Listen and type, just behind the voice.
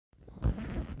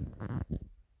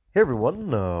Hey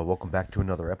everyone, welcome back to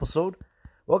another episode.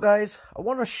 Well, guys, I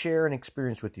want to share an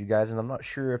experience with you guys, and I'm not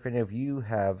sure if any of you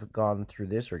have gone through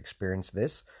this or experienced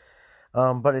this,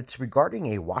 but it's regarding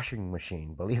a washing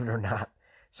machine. Believe it or not,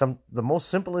 the most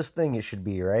simplest thing it should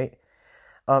be, right?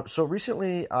 So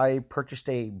recently, I purchased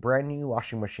a brand new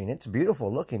washing machine. It's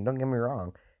beautiful looking. Don't get me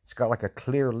wrong. It's got like a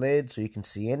clear lid, so you can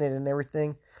see in it and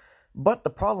everything. But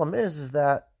the problem is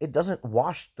that it doesn't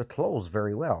wash the clothes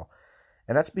very well.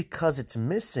 And that's because it's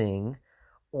missing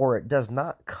or it does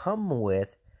not come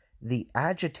with the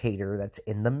agitator that's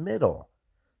in the middle.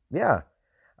 Yeah.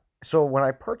 So when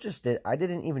I purchased it, I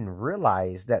didn't even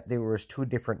realize that there was two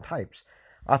different types.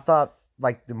 I thought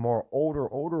like the more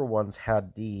older ones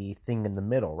had the thing in the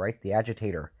middle, right? The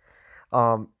agitator.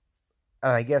 Um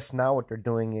and I guess now what they're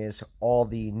doing is all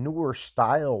the newer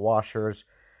style washers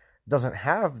doesn't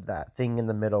have that thing in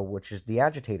the middle, which is the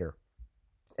agitator.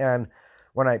 And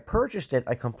when I purchased it,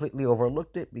 I completely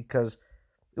overlooked it because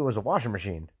it was a washing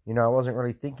machine. I wasn't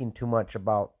really thinking too much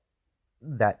about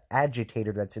that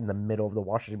agitator that's in the middle of the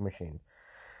washing machine.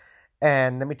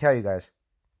 And let me tell you guys,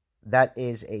 that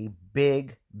is a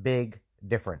big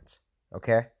difference.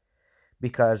 Okay?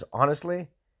 Because honestly,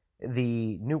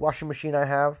 the new washing machine I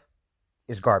have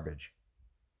is garbage.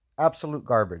 Absolute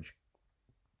garbage.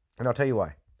 And I'll tell you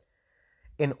why.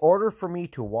 In order for me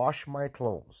to wash my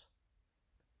clothes,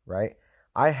 right?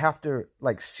 I have to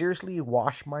like seriously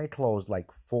wash my clothes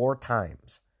like 4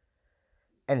 times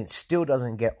and it still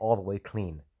doesn't get all the way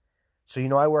clean. So,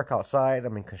 I work outside,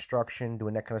 I'm in construction,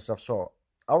 doing that kind of stuff. So,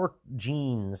 our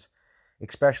jeans,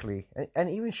 especially, and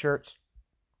even shirts,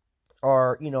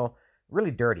 are,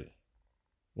 really dirty,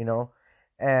 you know?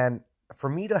 And for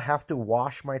me to have to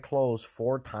wash my clothes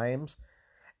 4 times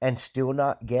and still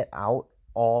not get out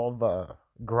all the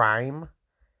grime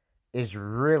is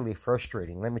really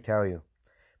frustrating, let me tell you.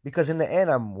 Because in the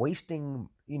end, I'm wasting,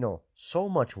 so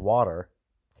much water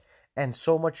and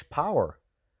so much power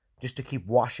just to keep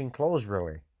washing clothes,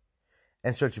 really.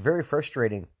 And so it's very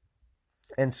frustrating.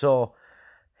 And so,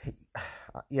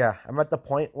 yeah, I'm at the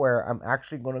point where I'm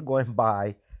actually going to go and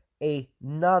buy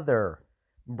another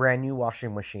brand new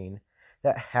washing machine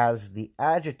that has the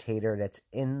agitator that's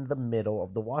in the middle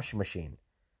of the washing machine.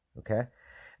 Okay?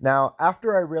 Now,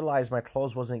 after I realized my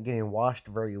clothes wasn't getting washed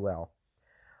very well,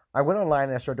 I went online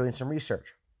and I started doing some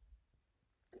research.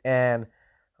 And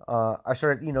I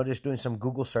started, just doing some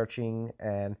Google searching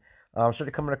and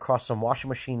started coming across some washing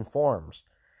machine forums.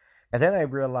 And then I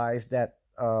realized that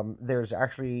there's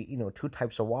actually, two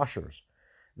types of washers.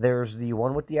 There's the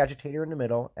one with the agitator in the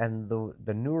middle and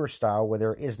the newer style where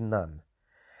there is none.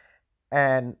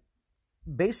 And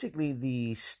basically,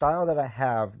 the style that I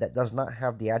have that does not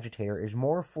have the agitator is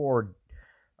more for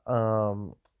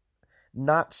um,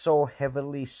 not so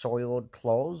heavily soiled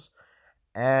clothes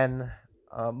and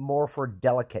more for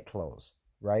delicate clothes,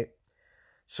 right?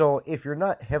 So if you're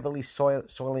not heavily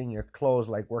soiling your clothes,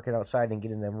 like working outside and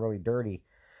getting them really dirty,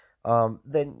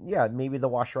 then yeah, maybe the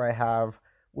washer I have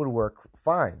would work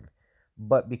fine.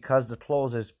 But because the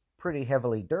clothes is pretty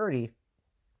heavily dirty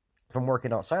from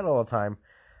working outside all the time,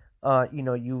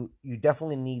 you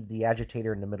definitely need the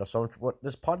agitator in the middle. So what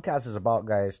this podcast is about,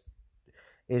 guys,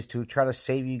 is to try to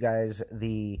save you guys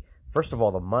the first of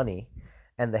all the money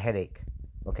and the headache.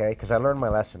 Okay, because I learned my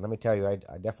lesson. Let me tell you, I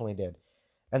definitely did.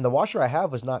 And the washer I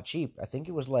have was not cheap. I think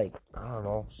it was like, I don't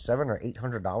know, $700 or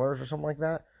 $800 or something like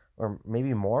that, or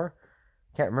maybe more.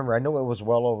 Can't remember. I know it was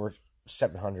well over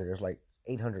 700. It was like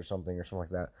 800 something or something like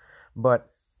that.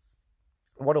 But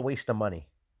what a waste of money.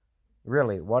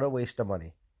 Really, what a waste of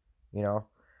money. You know.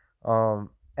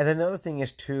 And then another thing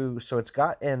is too. So it's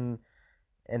got an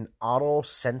auto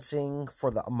sensing for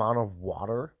the amount of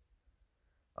water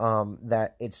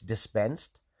that it's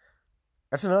dispensed.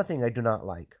 That's another thing I do not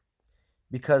like.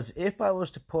 Because if I was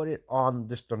to put it on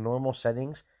just the normal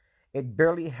settings, it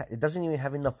doesn't even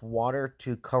have enough water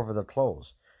to cover the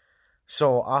clothes.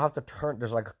 So I'll have to turn.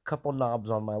 There's like a couple knobs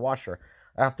on my washer.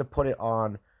 I have to put it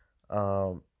on.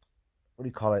 What do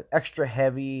you call it? Extra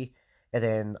heavy, and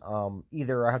then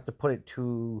either I have to put it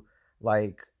to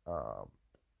like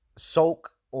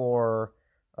soak or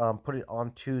put it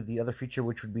onto the other feature,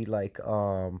 which would be like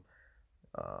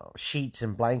sheets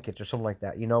and blankets or something like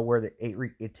that. Where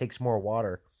it takes more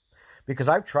water. Because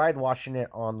I've tried washing it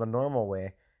on the normal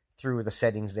way through the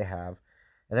settings they have,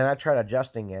 and then I tried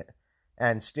adjusting it,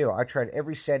 and still I tried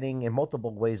every setting and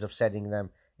multiple ways of setting them,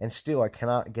 and still I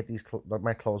cannot get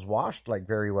my clothes washed like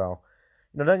very well.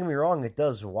 Don't get me wrong, it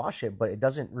does wash it, but it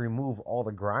doesn't remove all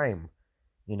the grime,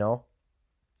 you know.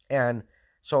 And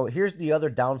so here's the other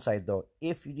downside though: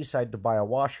 if you decide to buy a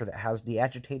washer that has the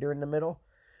agitator in the middle,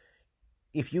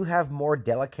 if you have more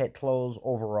delicate clothes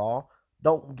overall,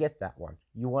 don't get that one.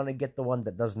 You want to get the one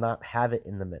that does not have it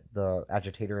in the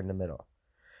agitator in the middle.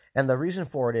 And the reason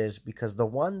for it is because the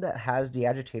one that has the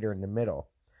agitator in the middle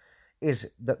is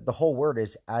the whole word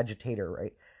is agitator,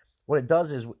 right? What it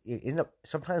does is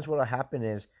sometimes what'll happen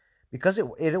is because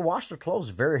it'll wash the clothes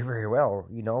very, very well,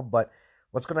 but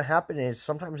what's going to happen is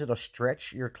sometimes it'll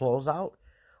stretch your clothes out,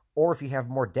 or if you have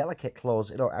more delicate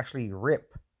clothes, it'll actually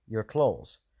rip your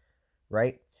clothes,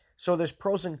 right? So there's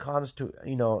pros and cons to,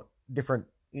 different,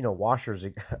 washers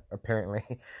apparently.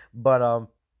 But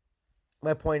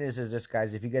my point is this,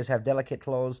 guys, if you guys have delicate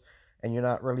clothes and you're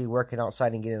not really working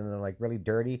outside and getting them like really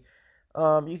dirty,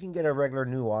 you can get a regular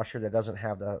new washer that doesn't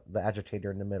have the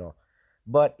agitator in the middle.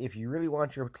 But if you really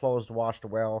want your clothes washed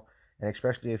well, and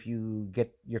especially if you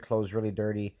get your clothes really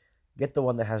dirty, get the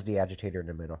one that has the agitator in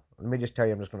the middle. Let me just tell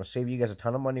you, I'm just going to save you guys a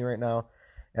ton of money right now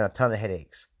and a ton of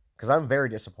headaches because I'm very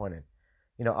disappointed.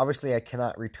 Obviously I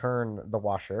cannot return the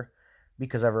washer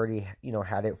because I've already,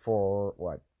 had it for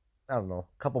what, I don't know,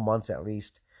 a couple months at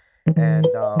least. And,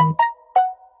 I've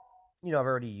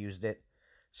already used it.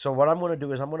 So what I'm going to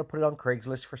do is I'm going to put it on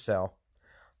Craigslist for sale.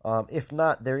 If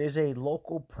not, there is a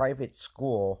local private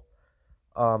school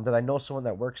that I know someone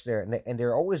that works there, and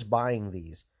they're always buying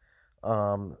these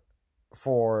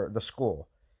for the school.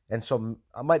 And so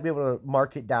I might be able to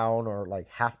mark it down or like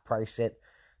half price it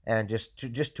and just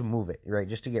to move it, right?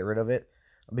 Just to get rid of it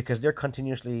because they're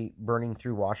continuously burning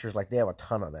through washers. Like they have a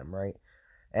ton of them, right?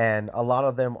 And a lot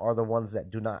of them are the ones that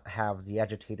do not have the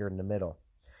agitator in the middle.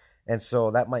 And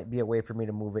so that might be a way for me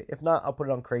to move it. If not, I'll put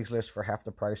it on Craigslist for half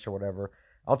the price or whatever.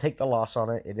 I'll take the loss on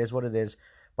it. It is what it is.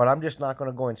 But I'm just not going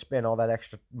to go and spend all that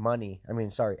extra money.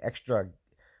 Extra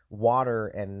water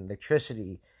and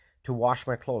electricity to wash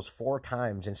my clothes 4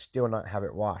 times and still not have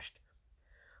it washed.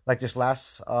 Like this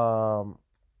last,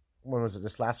 when was it?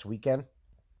 This last weekend?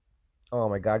 Oh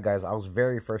my God, guys, I was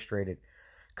very frustrated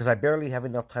because I barely have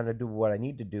enough time to do what I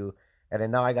need to do. And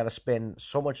then now I got to spend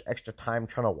so much extra time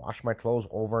trying to wash my clothes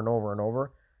over and over and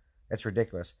over. It's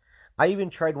ridiculous. I even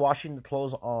tried washing the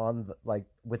clothes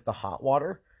with the hot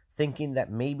water, thinking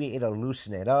that maybe it'll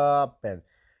loosen it up and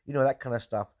that kind of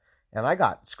stuff. And I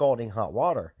got scalding hot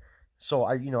water. So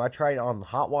I tried on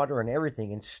hot water and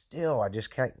everything, and still I just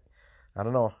can't. I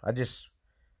don't know.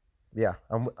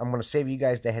 I'm gonna save you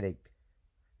guys the headache.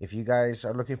 If you guys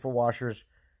are looking for washers,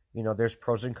 there's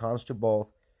pros and cons to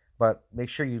both. But make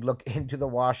sure you look into the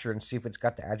washer and see if it's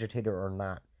got the agitator or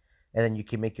not. And then you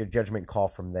can make your judgment call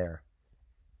from there.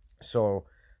 So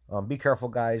be careful,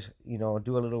 guys.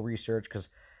 Do a little research because,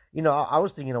 I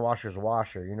was thinking a washer's a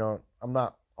washer. I'm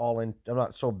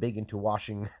not so big into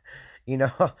washing,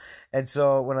 And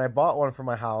so when I bought one for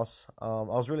my house, I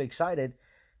was really excited.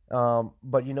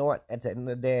 But you know what? At the end of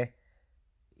the day,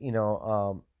 do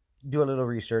a little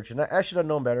research. And I should have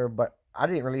known better, but I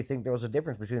didn't really think there was a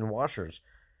difference between washers.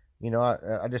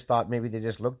 I just thought maybe they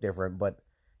just look different, but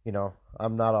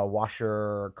I'm not a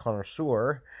washer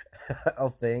connoisseur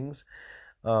of things.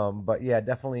 But yeah,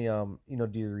 definitely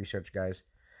do your research, guys.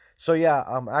 So yeah,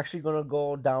 I'm actually gonna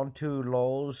go down to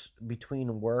Lowe's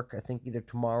between work. I think either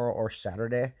tomorrow or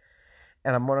Saturday,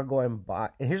 and I'm gonna go and buy.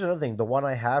 And here's another thing: the one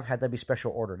I have had to be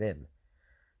special ordered in,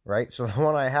 right? So the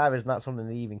one I have is not something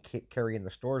they even carry in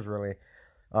the stores really,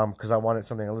 because I wanted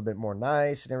something a little bit more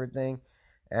nice and everything.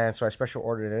 And so I special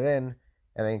ordered it in,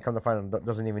 and then come to find out it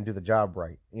doesn't even do the job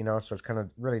right, So it's kind of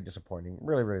really disappointing,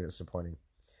 really, really disappointing.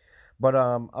 But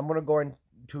I'm gonna go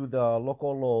into the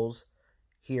local Lowe's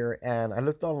here, and I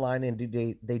looked online, and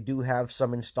they do have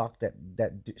some in stock that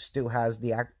still has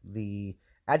the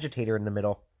agitator in the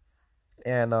middle,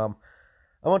 and I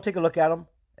want to take a look at them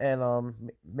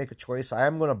and make a choice. I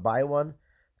am gonna buy one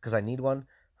because I need one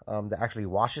that actually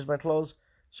washes my clothes.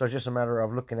 So it's just a matter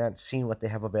of looking at, seeing what they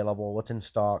have available, what's in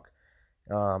stock.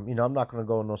 I'm not going to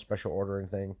go no special order or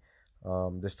anything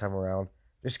this time around.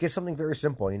 Just get something very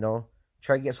simple,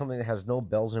 Try to get something that has no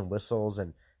bells and whistles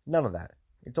and none of that.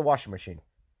 It's a washing machine,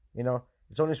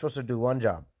 It's only supposed to do one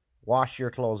job. Wash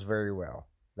your clothes very well.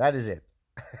 That is it.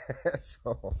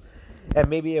 So, and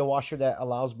maybe a washer that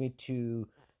allows me to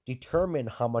determine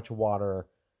how much water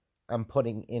I'm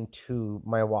putting into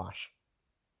my wash.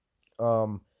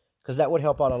 Because that would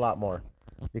help out a lot more.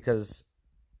 Because,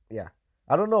 yeah,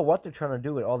 I don't know what they're trying to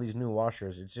do with all these new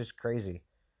washers. It's just crazy.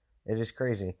 It is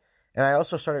crazy. And I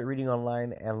also started reading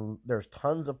online, and there's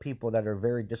tons of people that are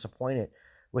very disappointed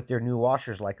with their new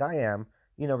washers, like I am.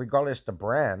 Regardless the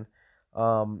brand,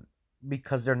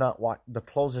 because they're not the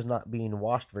clothes is not being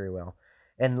washed very well.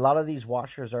 And a lot of these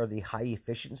washers are the high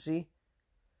efficiency.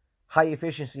 High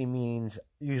efficiency means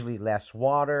usually less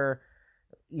water.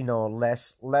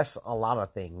 less a lot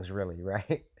of things, really,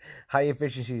 right? High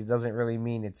efficiency doesn't really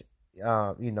mean it's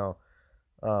uh, you know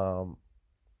um,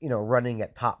 running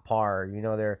at top par.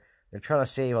 They're trying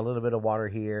to save a little bit of water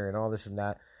here and all this and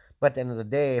that. But at the end of the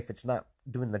day, if it's not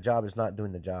doing the job, it's not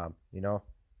doing the job.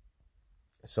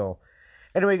 So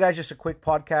anyway, guys, just a quick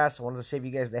podcast. I wanted to save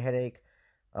you guys the headache.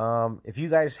 If you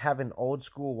guys have an old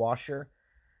school washer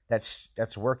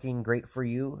that's working great for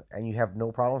you and you have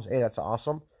no problems, hey, that's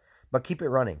awesome. But keep it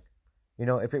running.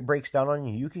 If it breaks down on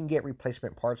you, you can get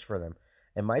replacement parts for them.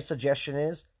 And my suggestion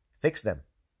is fix them,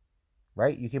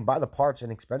 right? You can buy the parts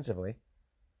inexpensively,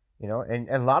 and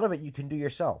a lot of it you can do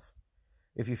yourself.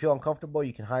 If you feel uncomfortable,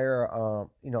 you can hire a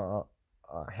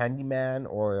handyman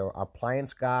or an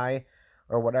appliance guy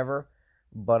or whatever.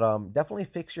 But definitely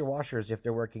fix your washers if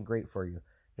they're working great for you.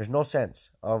 There's no sense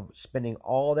of spending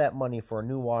all that money for a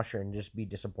new washer and just be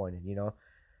disappointed.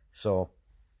 So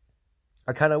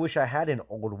I kind of wish I had an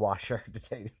old washer, to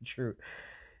tell you the truth.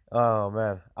 Oh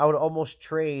man, I would almost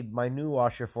trade my new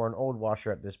washer for an old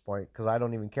washer at this point because I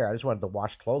don't even care. I just wanted to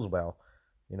wash clothes well.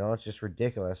 It's just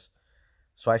ridiculous.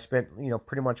 So I spent,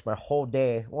 pretty much my whole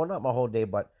day, well, not my whole day,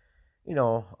 but,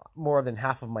 more than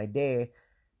half of my day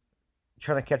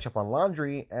trying to catch up on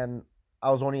laundry, and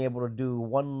I was only able to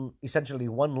do essentially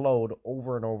one load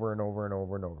over and over and over and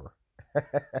over and over.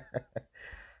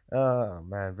 Oh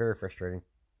man, very frustrating.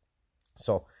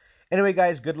 So anyway,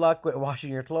 guys, good luck with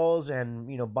washing your clothes and,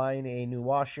 buying a new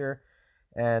washer,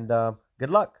 and good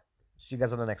luck. See you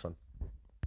guys on the next one.